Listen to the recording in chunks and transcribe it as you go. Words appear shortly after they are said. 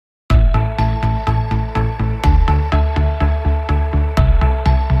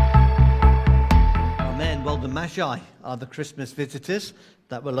Magi are the Christmas visitors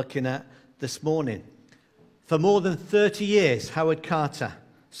that we're looking at this morning. For more than 30 years, Howard Carter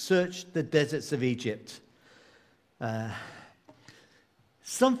searched the deserts of Egypt.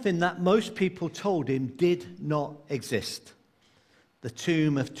 Something that most people told him did not exist. The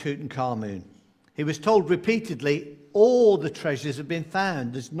tomb of Tutankhamun. He was told repeatedly, all the treasures have been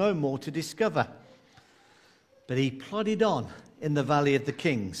found. There's no more to discover. But he plodded on in the Valley of the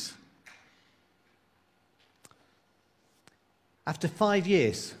Kings. After 5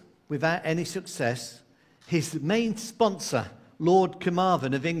 years, without any success, his main sponsor, Lord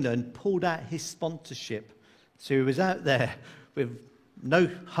Carnarvon of England, pulled out his sponsorship. So he was out there with no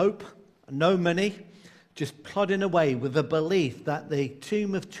hope, no money, just plodding away with the belief that the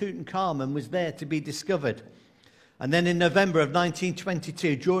tomb of Tutankhamun was there to be discovered. And then in November of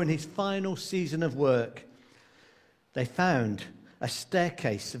 1922, during his final season of work, they found a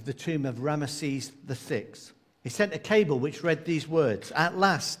staircase of the tomb of Ramesses VI. He sent a cable which read these words: "At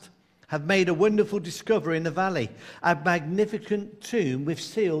last, have made a wonderful discovery in the valley, a magnificent tomb with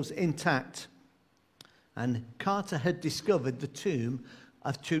seals intact." And Carter had discovered the tomb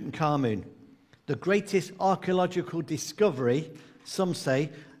of Tutankhamun, the greatest archaeological discovery, some say,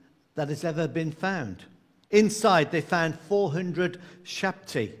 that has ever been found. Inside, they found 400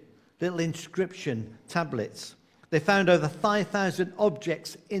 shabti, little inscription tablets. They found over 5,000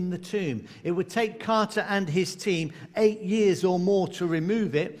 objects in the tomb. It would take Carter and his team 8 years or more to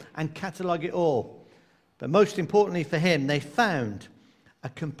remove it and catalogue it all. But most importantly for him, they found a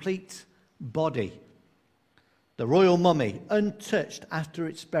complete body. The royal mummy, untouched after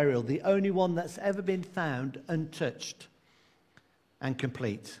its burial, the only one that's ever been found untouched and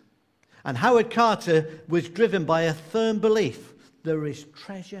complete. And Howard Carter was driven by a firm belief: there is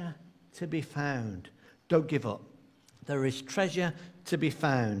treasure to be found. Don't give up. There is treasure to be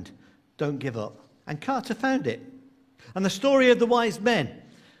found. Don't give up. And Carter found it. And the story of the wise men,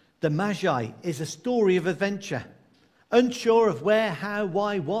 the Magi, is a story of adventure. Unsure of where, how,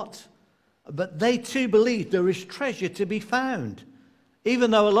 why, what. But they too believed there is treasure to be found.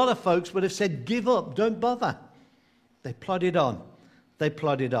 Even though a lot of folks would have said, give up, don't bother. They plodded on. They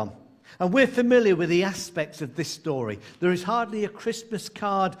plodded on. And we're familiar with the aspects of this story. There is hardly a Christmas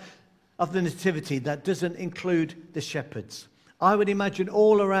card of the Nativity that doesn't include the shepherds. I would imagine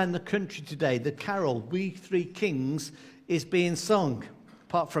all around the country today, the carol, We Three Kings, is being sung.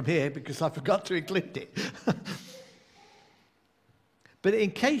 Apart from here, because I forgot to include it. But in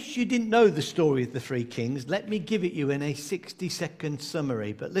case you didn't know the story of the Three Kings, let me give it you in a 60-second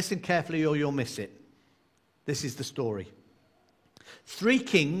summary. But listen carefully or you'll miss it. This is the story. 3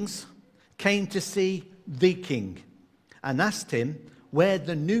 kings came to see the king and asked him where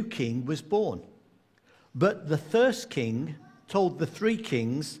the new king was born. But the first king told the 3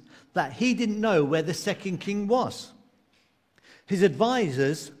 kings that he didn't know where the second king was. His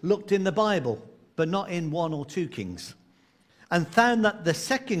advisors looked in the Bible, but not in 1 or 2 kings, and found that the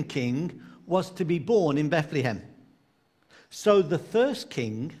second king was to be born in Bethlehem. So the first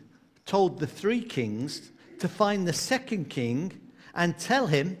king told the 3 kings to find the second king and tell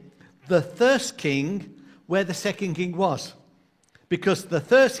him, the first king, where the second king was. Because the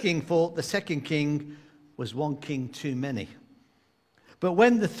first king thought the second king was 1 king too many. But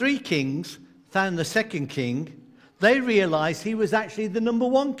when the 3 kings found the second king, they realized he was actually the number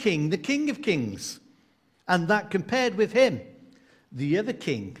 1 king, the King of Kings. And that compared with him, the other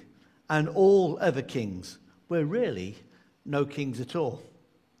king and all other kings were really no kings at all.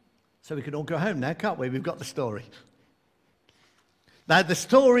 So we can all go home now, can't we? We've got the story. Now, the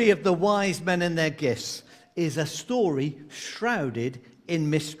story of the wise men and their gifts is a story shrouded in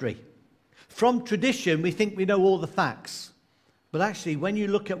mystery. From tradition, we think we know all the facts. But actually, when you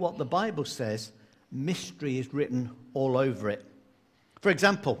look at what the Bible says, mystery is written all over it. For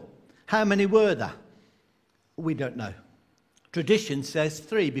example, how many were there? We don't know. Tradition says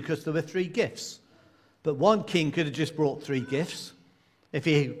 3 because there were 3 gifts. But 1 king could have just brought 3 gifts if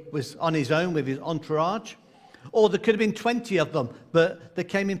he was on his own with his entourage. Or there could have been 20 of them, but they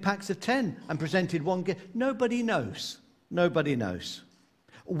came in packs of 10 and presented 1 gift. Nobody knows. Nobody knows.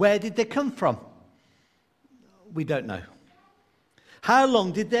 Where did they come from? We don't know. How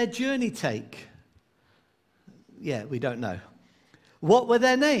long did their journey take? Yeah, we don't know. What were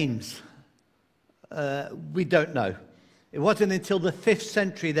their names? We don't know. It wasn't until the 5th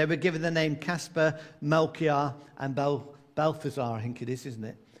century they were given the name Caspar, Melchior, and Balthazar, I think it is, isn't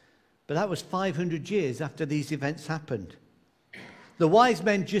it? But that was 500 years after these events happened. The wise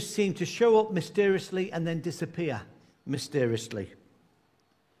men just seemed to show up mysteriously and then disappear mysteriously.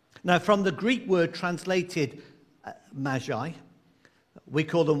 Now, from the Greek word translated Magi, We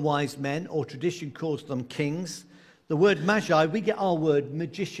call them wise men, or tradition calls them kings. The word Magi, we get our word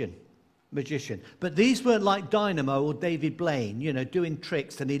magician. But these weren't like Dynamo or David Blaine, doing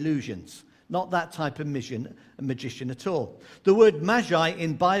tricks and illusions. Not that type of magician at all. The word Magi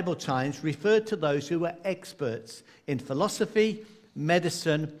in Bible times referred to those who were experts in philosophy,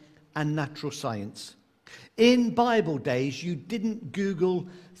 medicine, and natural science. In Bible days, you didn't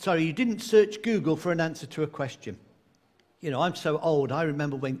search Google for an answer to a question. I'm so old, I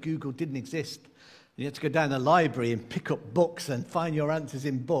remember when Google didn't exist. You had to go down the library and pick up books and find your answers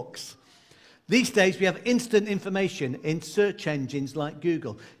in books. These days, we have instant information in search engines like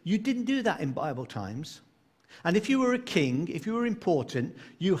Google. You didn't do that in Bible times. And if you were a king, if you were important,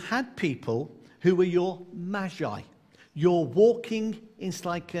 you had people who were your Magi, your walking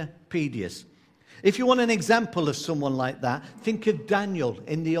encyclopedias. If you want an example of someone like that, think of Daniel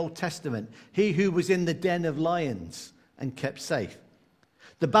in the Old Testament, he who was in the den of lions and kept safe.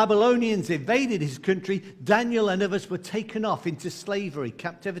 The Babylonians invaded his country. Daniel and others were taken off into slavery,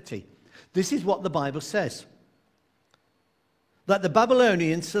 captivity. This is what the Bible says. That the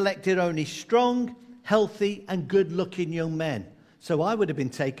Babylonians selected only strong, healthy, and good-looking young men. So I would have been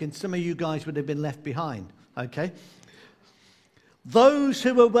taken. Some of you guys would have been left behind. Okay? Those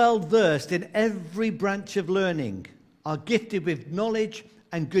who are well-versed in every branch of learning are gifted with knowledge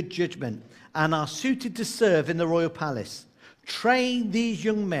and good judgment and are suited to serve in the royal palace. Train these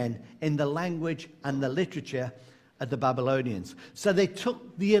young men in the language and the literature of the Babylonians. So they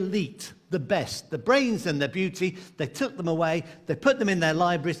took the elite, the best, the brains and the beauty, they took them away, they put them in their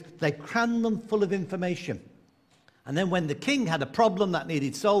libraries, they crammed them full of information. And then when the king had a problem that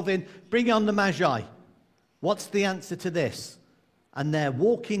needed solving, bring on the Magi. What's the answer to this? And their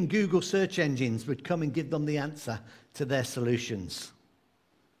walking Google search engines would come and give them the answer to their solutions.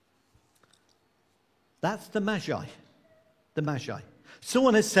 That's the Magi. The Magi.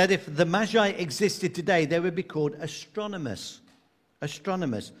 Someone has said if the Magi existed today, they would be called astronomers.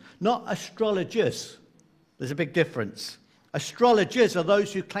 Astronomers, not astrologers. There's a big difference. Astrologers are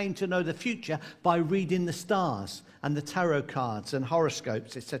those who claim to know the future by reading the stars and the tarot cards and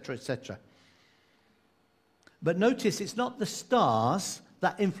horoscopes, etc., etc. But notice it's not the stars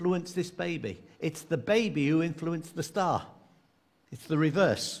that influence this baby. It's the baby who influenced the star. It's the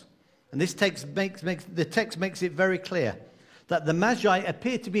reverse. And this text makes it very clear that the Magi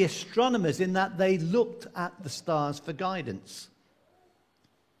appear to be astronomers in that they looked at the stars for guidance.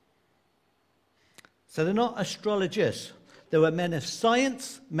 So they're not astrologers. They were men of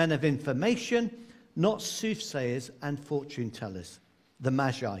science, men of information, not soothsayers and fortune tellers. The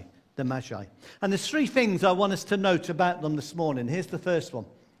Magi. The Magi. And there's three things I want us to note about them this morning. Here's the first one.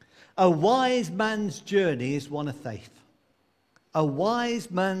 A wise man's journey is one of faith. A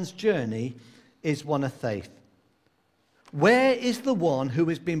wise man's journey is one of faith. Where is the one who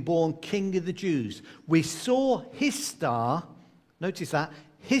has been born King of the Jews? We saw his star. Notice that.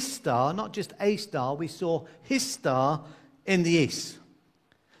 His star, not just a star. We saw his star in the east.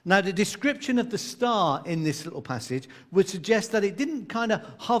 Now, the description of the star in this little passage would suggest that it didn't kind of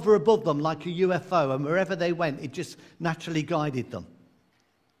hover above them like a UFO, and wherever they went, it just naturally guided them.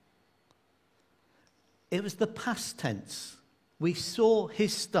 It was the past tense. We saw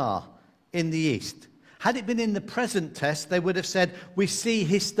his star in the east. Had it been in the present tense, they would have said, we see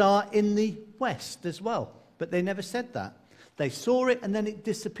his star in the west as well. But they never said that. They saw it and then it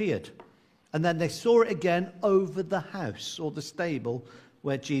disappeared. And then they saw it again over the house or the stable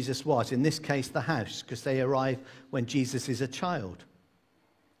where Jesus was. In this case, the house, because they arrive when Jesus is a child.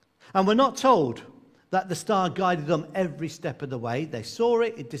 And we're not told that the star guided them every step of the way. They saw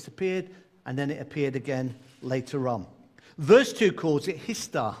it, it disappeared, and then it appeared again later on. Verse 2 calls it his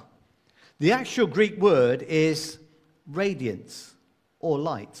star. The actual Greek word is radiance or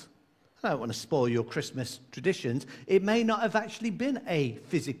light. I don't want to spoil your Christmas traditions. It may not have actually been a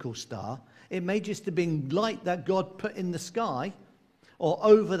physical star. It may just have been light that God put in the sky or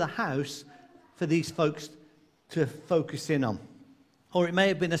over the house for these folks to focus in on. Or it may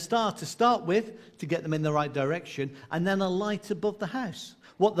have been a star to start with to get them in the right direction, and then a light above the house.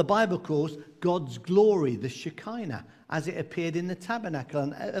 What the Bible calls God's glory, the Shekinah, as it appeared in the tabernacle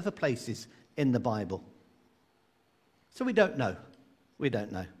and other places in the Bible. So we don't know. We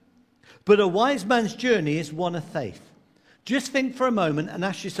don't know. But a wise man's journey is one of faith. Just think for a moment and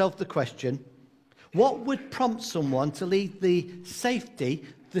ask yourself the question, what would prompt someone to leave the safety,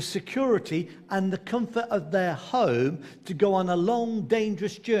 the security, and the comfort of their home to go on a long,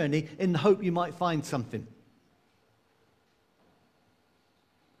 dangerous journey in the hope you might find something?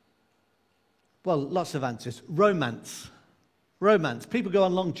 Well, lots of answers. Romance. Romance. People go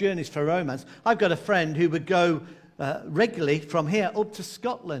on long journeys for romance. I've got a friend who would go regularly from here up to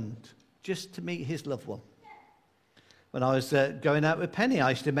Scotland just to meet his loved one. When I was going out with Penny, I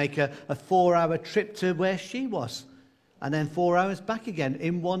used to make a 4-hour trip to where she was, and then 4 hours back again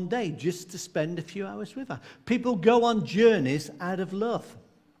in one day just to spend a few hours with her. People go on journeys out of love.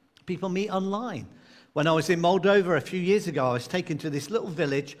 People meet online. When I was in Moldova a few years ago, I was taken to this little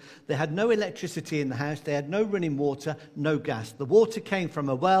village. They had no electricity in the house. They had no running water, no gas. The water came from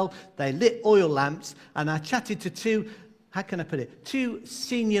a well. They lit oil lamps, and I chatted to two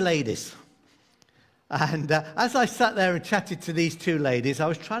senior ladies. And as I sat there and chatted to these two ladies, I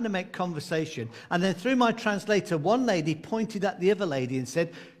was trying to make conversation. And then through my translator, one lady pointed at the other lady and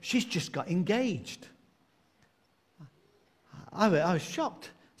said, "She's just got engaged." I was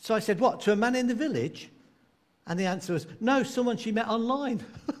shocked. So I said, "What, to a man in the village?" And the answer was, "No, someone she met online."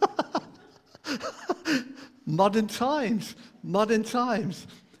 Modern times.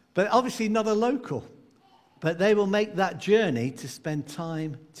 But obviously not a local. But they will make that journey to spend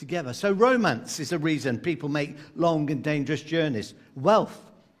time together. So romance is a reason people make long and dangerous journeys. Wealth.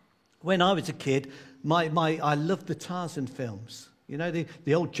 When I was a kid, I loved the Tarzan films. You know,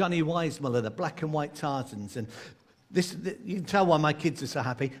 the old Johnny Weissmuller, the black and white Tarzans. And you can tell why my kids are so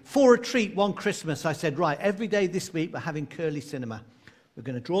happy. For a treat one Christmas, I said, right, every day this week we're having Curley Cinema. We're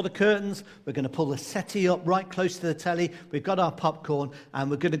going to draw the curtains, we're going to pull the settee up right close to the telly, we've got our popcorn,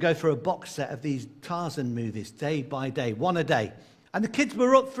 and we're going to go for a box set of these Tarzan movies, day by day, one a day. And the kids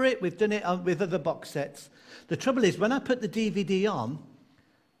were up for it. We've done it with other box sets. The trouble is, when I put the DVD on,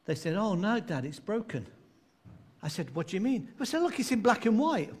 they said, "Oh, no, Dad, it's broken." I said, "What do you mean?" I said, "Look, it's in black and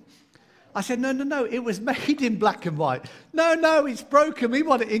white." I said, no, it was made in black and white. No, it's broken, we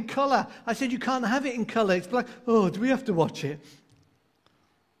want it in colour. I said, "You can't have it in colour, it's black." "Oh, do we have to watch it?"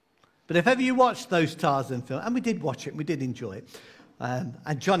 But if ever you watch those Tarzan films, and we did watch it, and we did enjoy it,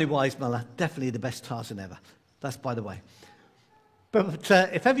 and Johnny Weissmuller, definitely the best Tarzan ever. That's by the way. But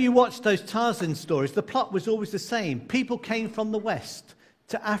if ever you watch those Tarzan stories, the plot was always the same. People came from the West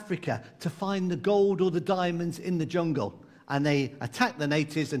to Africa to find the gold or the diamonds in the jungle, and they attacked the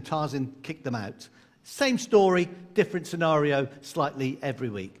natives, and Tarzan kicked them out. Same story, different scenario, slightly every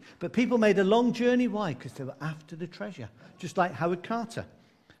week. But people made a long journey. Why? Because they were after the treasure, just like Howard Carter.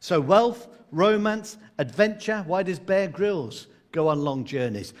 So wealth, romance, adventure. Why does Bear Grylls go on long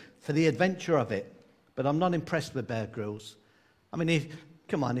journeys? For the adventure of it. But I'm not impressed with Bear Grylls. I mean,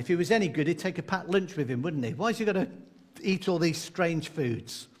 if he was any good, he'd take a packed lunch with him, wouldn't he? Why is he going to eat all these strange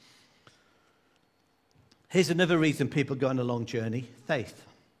foods? Here's another reason people go on a long journey: faith.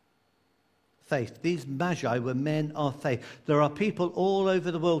 Faith. These Magi were men of faith. There are people all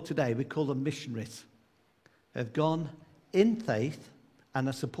over the world today, we call them missionaries, who have gone in faith and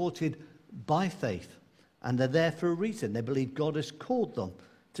are supported by faith. And they're there for a reason. They believe God has called them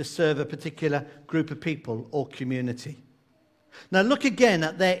to serve a particular group of people or community. Now look again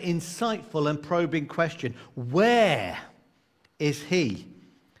at their insightful and probing question. Where is he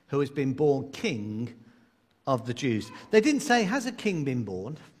who has been born King of the Jews? They didn't say, has a king been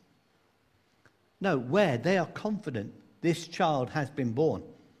born? No, where? They are confident this child has been born.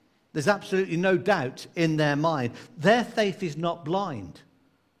 There's absolutely no doubt in their mind. Their faith is not blind.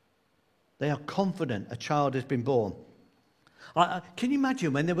 They are confident a child has been born. Can you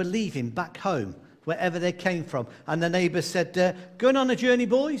imagine when they were leaving back home, wherever they came from, and the neighbours said, "Going on a journey,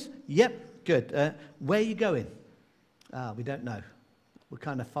 boys?" "Yep, good. Where are you going?" "We don't know. We're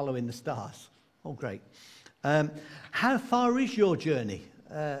kind of following the stars." "Oh, great. How far is your journey?"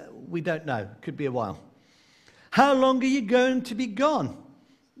 "We don't know. Could be a while." "How long are you going to be gone?"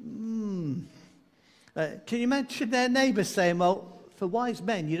 Can you imagine their neighbours saying, "Well, for wise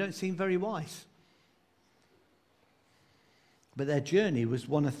men, you don't seem very wise." But their journey was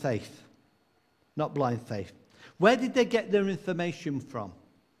one of faith, not blind faith. Where did they get their information from?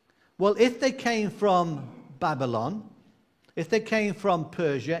 Well, if they came from Babylon, if they came from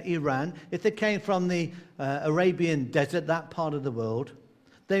Persia, Iran, if they came from the Arabian desert, that part of the world,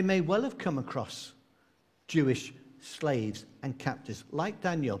 they may well have come across Jewish slaves and captives, like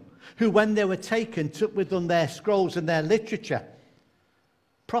Daniel, who, when they were taken, took with them their scrolls and their literature.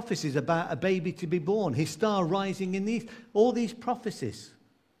 Prophecies about a baby to be born, his star rising in the east, all these prophecies.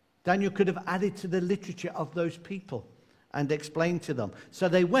 Daniel could have added to the literature of those people and explained to them. So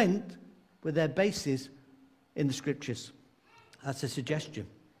they went with their bases in the scriptures. That's a suggestion.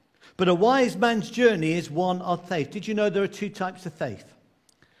 But a wise man's journey is one of faith. Did you know there are two types of faith?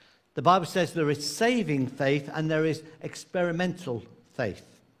 The Bible says there is saving faith and there is experimental faith.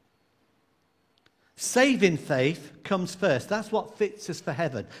 Saving faith comes first. That's what fits us for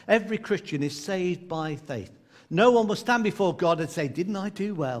heaven. Every Christian is saved by faith. No one will stand before God and say, "Didn't I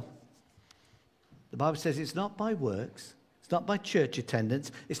do well?" The Bible says it's not by works, it's not by church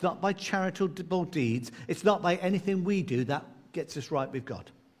attendance, it's not by charitable deeds, it's not by anything we do that gets us right with God.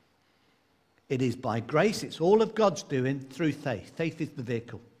 It is by grace, it's all of God's doing through faith. Faith is the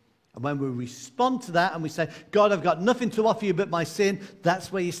vehicle. And when we respond to that and we say, God, I've got nothing to offer you but my sin,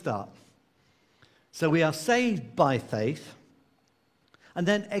 that's where you start. So we are saved by faith, and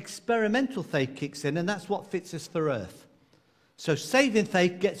then experimental faith kicks in, and that's what fits us for earth. So saving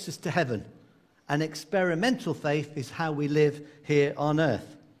faith gets us to heaven, and experimental faith is how we live here on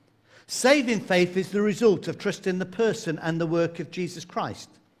earth. Saving faith is the result of trusting the person and the work of Jesus Christ.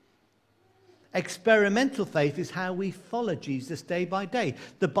 Experimental faith is how we follow Jesus day by day.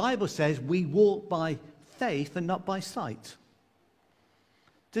 The Bible says we walk by faith and not by sight.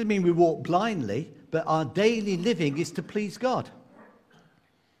 Doesn't mean we walk blindly, but our daily living is to please God.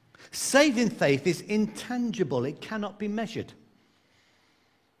 Saving faith is intangible. It cannot be measured.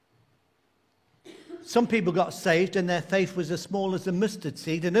 Some people got saved and their faith was as small as a mustard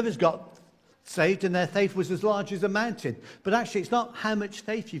seed, and others got saved and their faith was as large as a mountain. But actually, it's not how much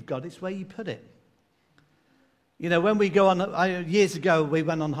faith you've got, it's where you put it. You know, when we go on, years ago, we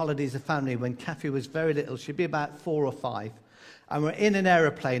went on holiday as a family when Kathy was very little. She'd be about 4 or 5. And we're in an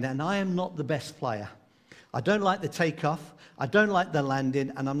aeroplane, and I am not the best flyer. I don't like the takeoff, I don't like the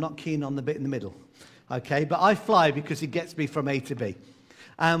landing, and I'm not keen on the bit in the middle. Okay, but I fly because it gets me from A to B.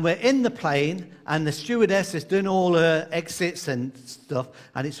 And we're in the plane, and the stewardess is doing all her exits and stuff,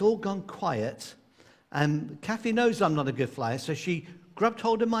 and it's all gone quiet. And Kathy knows I'm not a good flyer, so she grabbed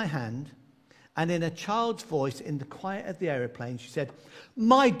hold of my hand, and in a child's voice, in the quiet of the aeroplane, she said,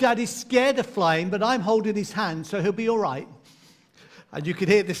 "My dad is scared of flying, but I'm holding his hand, so he'll be all right." And you could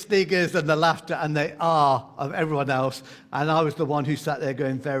hear the sniggers and the laughter and the of everyone else. And I was the one who sat there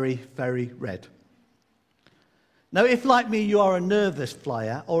going very, very red. Now, if like me, you are a nervous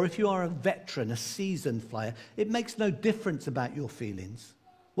flyer, or if you are a veteran, a seasoned flyer, it makes no difference about your feelings.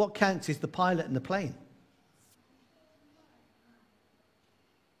 What counts is the pilot and the plane.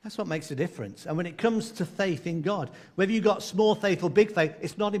 That's what makes a difference. And when it comes to faith in God, whether you've got small faith or big faith,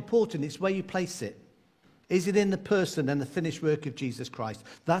 it's not important. It's where you place it. Is it in the person and the finished work of Jesus Christ?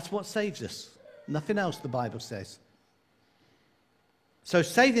 That's what saves us. Nothing else, the Bible says. So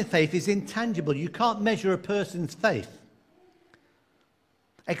saving faith is intangible. You can't measure a person's faith.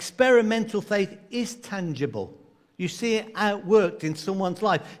 Experimental faith is tangible. You see it outworked in someone's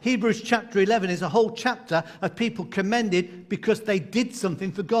life. Hebrews chapter 11 is a whole chapter of people commended because they did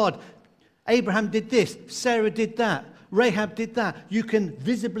something for God. Abraham did this. Sarah did that. Rahab did that. You can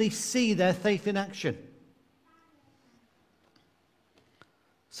visibly see their faith in action.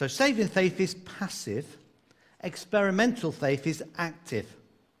 So saving faith is passive. Experimental faith is active.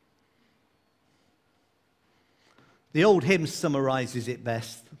 The old hymn summarizes it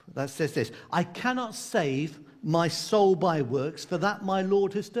best. That says this: "I cannot save my soul by works, for that my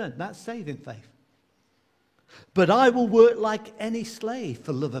Lord has done." That's saving faith. "But I will work like any slave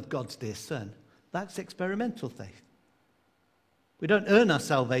for love of God's dear Son." That's experimental faith. We don't earn our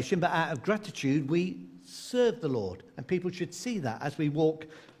salvation, but out of gratitude we serve the Lord. And people should see that as we walk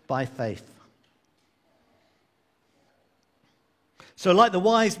by faith. So like the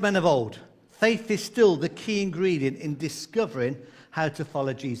wise men of old, faith is still the key ingredient in discovering how to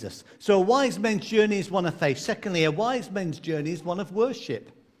follow Jesus. So a wise man's journey is one of faith. Secondly, a wise man's journey is one of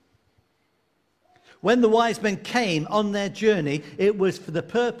worship. When the wise men came on their journey, it was for the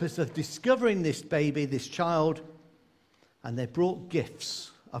purpose of discovering this baby, this child, and they brought gifts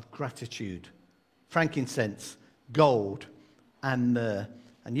of gratitude: frankincense, gold, and myrrh.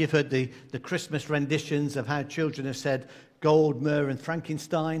 And you've heard the Christmas renditions of how children have said gold, myrrh, and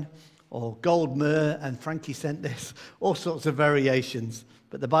Frankenstein, or gold, myrrh, and Frankie sent this, all sorts of variations.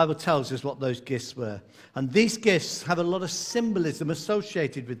 But the Bible tells us what those gifts were. And these gifts have a lot of symbolism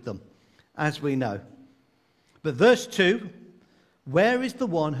associated with them, as we know. But verse 2, "Where is the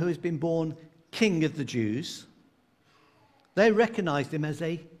one who has been born King of the Jews?" They recognized him as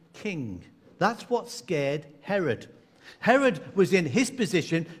a king. That's what scared Herod. Herod was in his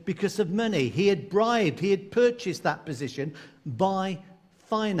position because of money. He had bribed, he had purchased that position by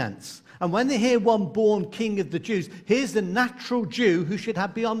finance. And when they hear one born king of the Jews, here's the natural Jew who should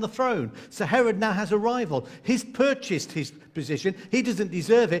be on the throne. So Herod now has a rival. He's purchased his position. He doesn't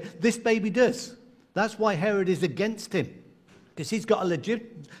deserve it. This baby does. That's why Herod is against him, because he's got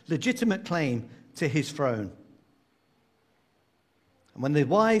a legitimate claim to his throne. And when the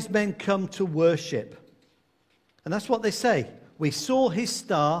wise men come to worship, and that's what they say: "We saw his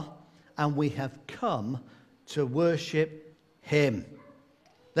star and we have come to worship him."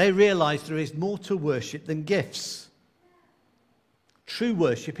 They realize there is more to worship than gifts. True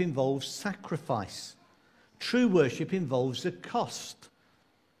worship involves sacrifice. True worship involves a cost.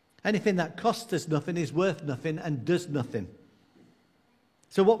 Anything that costs us nothing is worth nothing and does nothing.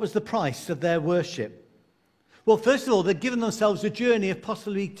 So what was the price of their worship? Well, first of all, they'd given themselves a journey of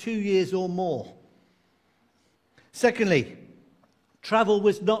possibly 2 years or more. Secondly, travel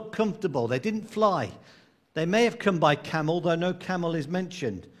was not comfortable. They didn't fly. They may have come by camel, though no camel is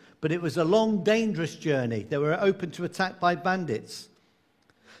mentioned. But it was a long, dangerous journey. They were open to attack by bandits.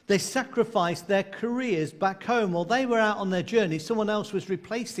 They sacrificed their careers back home. While they were out on their journey, someone else was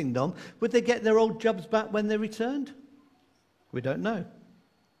replacing them. Would they get their old jobs back when they returned? We don't know.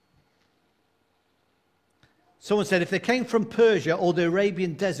 Someone said if they came from Persia or the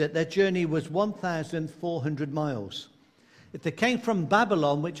Arabian desert, their journey was 1,400 miles. If they came from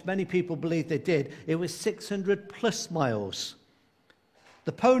Babylon, which many people believe they did, it was 600 plus miles.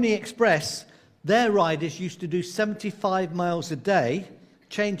 The Pony Express, their riders used to do 75 miles a day,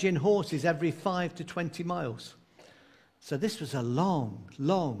 changing horses every 5 to 20 miles. So this was a long,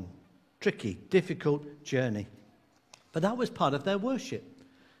 long, tricky, difficult journey. But that was part of their worship.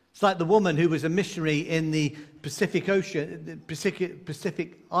 It's like the woman who was a missionary in the Pacific Ocean, the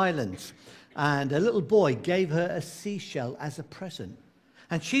Pacific Islands, and a little boy gave her a seashell as a present.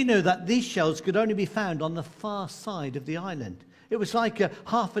 And she knew that these shells could only be found on the far side of the island. It was like a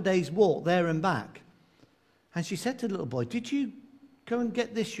half a day's walk there and back. And she said to the little boy, "Did you go and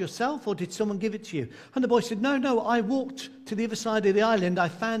get this yourself, or did someone give it to you?" And the boy said, No, I walked to the other side of the island, I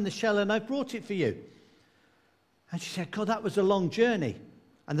found the shell and I brought it for you. And she said, "God, that was a long journey."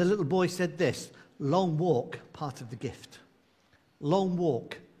 And the little boy said this, "Long walk, part of the gift." Long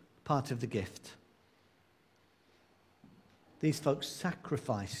walk, part of the gift. These folks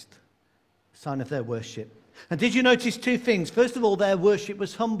sacrificed, sign of their worship. And did you notice two things? First of all, their worship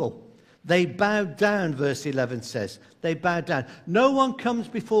was humble. They bowed down, verse 11 says. They bowed down. No one comes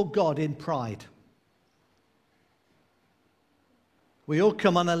before God in pride. We all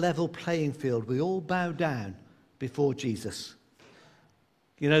come on a level playing field. We all bow down before Jesus.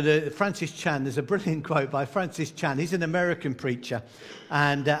 You know, Francis Chan, there's a brilliant quote by Francis Chan. He's an American preacher.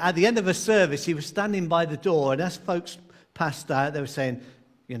 And at the end of a service, he was standing by the door. And as folks passed out, they were saying,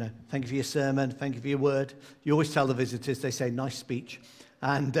 you know, "Thank you for your sermon. Thank you for your word." You always tell the visitors, they say, "Nice speech."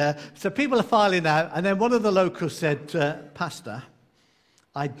 And so people are filing out. And then one of the locals said, "Pastor,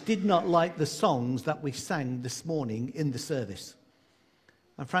 I did not like the songs that we sang this morning in the service."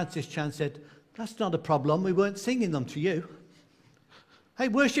 And Francis Chan said, "That's not a problem. We weren't singing them to you. Hey,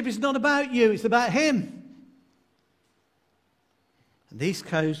 worship is not about you. It's about him." And these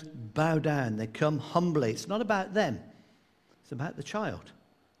cows bow down. They come humbly. It's not about them. It's about the child.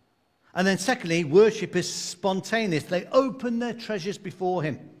 And then secondly, worship is spontaneous. They open their treasures before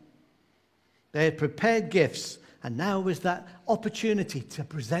him. They had prepared gifts, and now was that opportunity to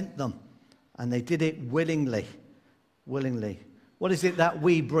present them. And they did it willingly. Willingly. What is it that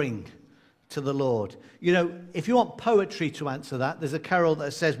we bring to the Lord? You know, if you want poetry to answer that, there's a carol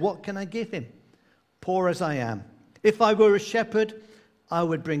that says, "What can I give him? Poor as I am. If I were a shepherd, I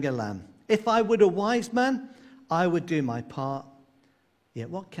would bring a lamb. If I were a wise man, I would do my part. Yet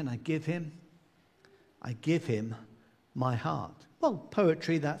what can I give him? I give him my heart." Well,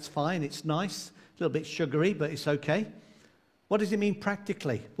 poetry, that's fine. It's nice. A little bit sugary, but it's okay. What does it mean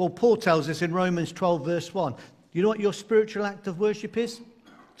practically? Well, Paul tells us in Romans 12, verse 1. You know what your spiritual act of worship is?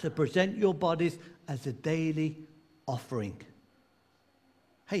 To present your bodies as a daily offering.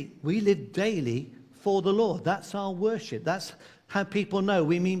 Hey, we live daily for the Lord. That's our worship. That's how people know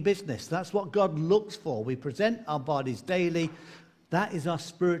we mean business. That's what God looks for. We present our bodies daily. That is our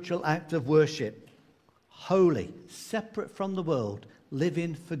spiritual act of worship. Holy, separate from the world,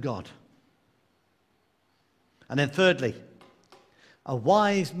 living for God. And then thirdly, a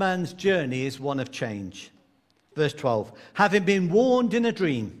wise man's journey is one of change. Verse 12, having been warned in a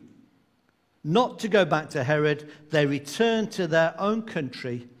dream not to go back to Herod, they returned to their own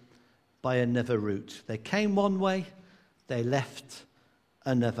country by another route. They came one way, they left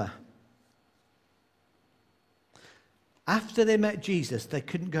another. After they met Jesus, they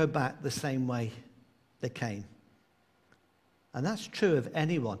couldn't go back the same way they came. And that's true of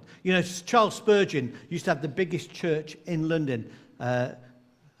anyone. You know, Charles Spurgeon used to have the biggest church in London.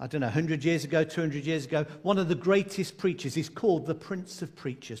 I don't know, 100 years ago, 200 years ago. One of the greatest preachers. He's called the Prince of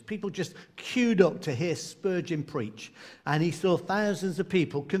Preachers. People just queued up to hear Spurgeon preach. And he saw thousands of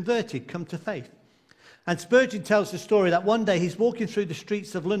people converted, come to faith. And Spurgeon tells the story that one day he's walking through the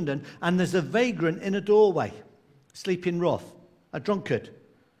streets of London and there's a vagrant in a doorway, sleeping rough, a drunkard.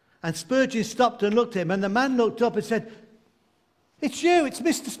 And Spurgeon stopped and looked at him, and the man looked up and said, "It's you, it's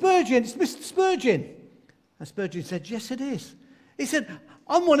Mr. Spurgeon, it's Mr. Spurgeon." And Spurgeon said, "Yes, it is. He said,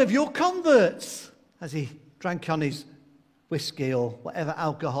 I'm one of your converts, as he drank on his whiskey or whatever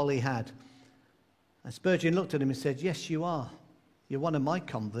alcohol he had. And Spurgeon looked at him and said, yes, you are. You're one of my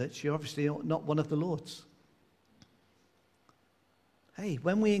converts. You're obviously not one of the Lord's. Hey,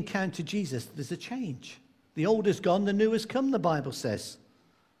 when we encounter Jesus, there's a change. The old has gone, the new has come, the Bible says.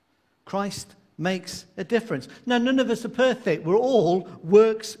 Christ makes a difference. Now, none of us are perfect. We're all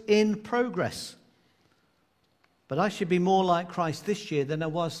works in progress. But I should be more like Christ this year than I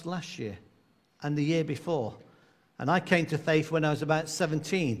was last year and the year before. And I came to faith when I was about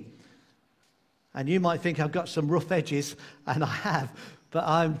 17. And you might think I've got some rough edges, and I have, but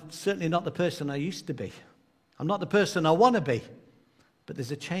I'm certainly not the person I used to be. I'm not the person I want to be. But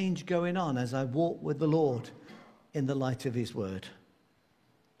there's a change going on as I walk with the Lord in the light of his word.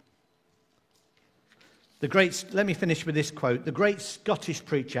 Let me finish with this quote. The great Scottish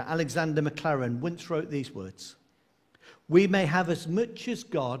preacher Alexander MacLaren once wrote these words. We may have as much as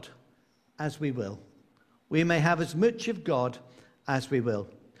God as we will. We may have as much of God as we will.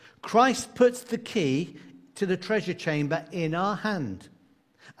 Christ puts the key to the treasure chamber in our hand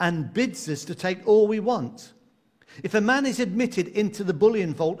and bids us to take all we want. If a man is admitted into the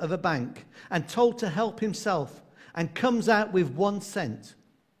bullion vault of a bank and told to help himself and comes out with 1 cent,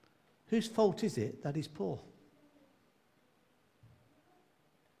 whose fault is it that he's poor?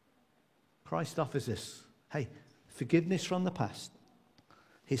 Christ offers us, hey, forgiveness from the past,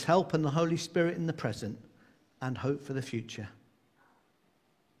 his help and the Holy Spirit in the present, and hope for the future.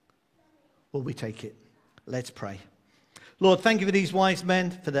 Will we take it? Let's pray. Lord, thank you for these wise men,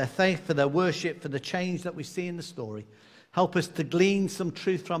 for their faith, for their worship, for the change that we see in the story. Help us to glean some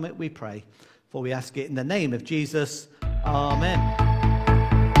truth from it, we pray. For we ask it in the name of Jesus. Amen.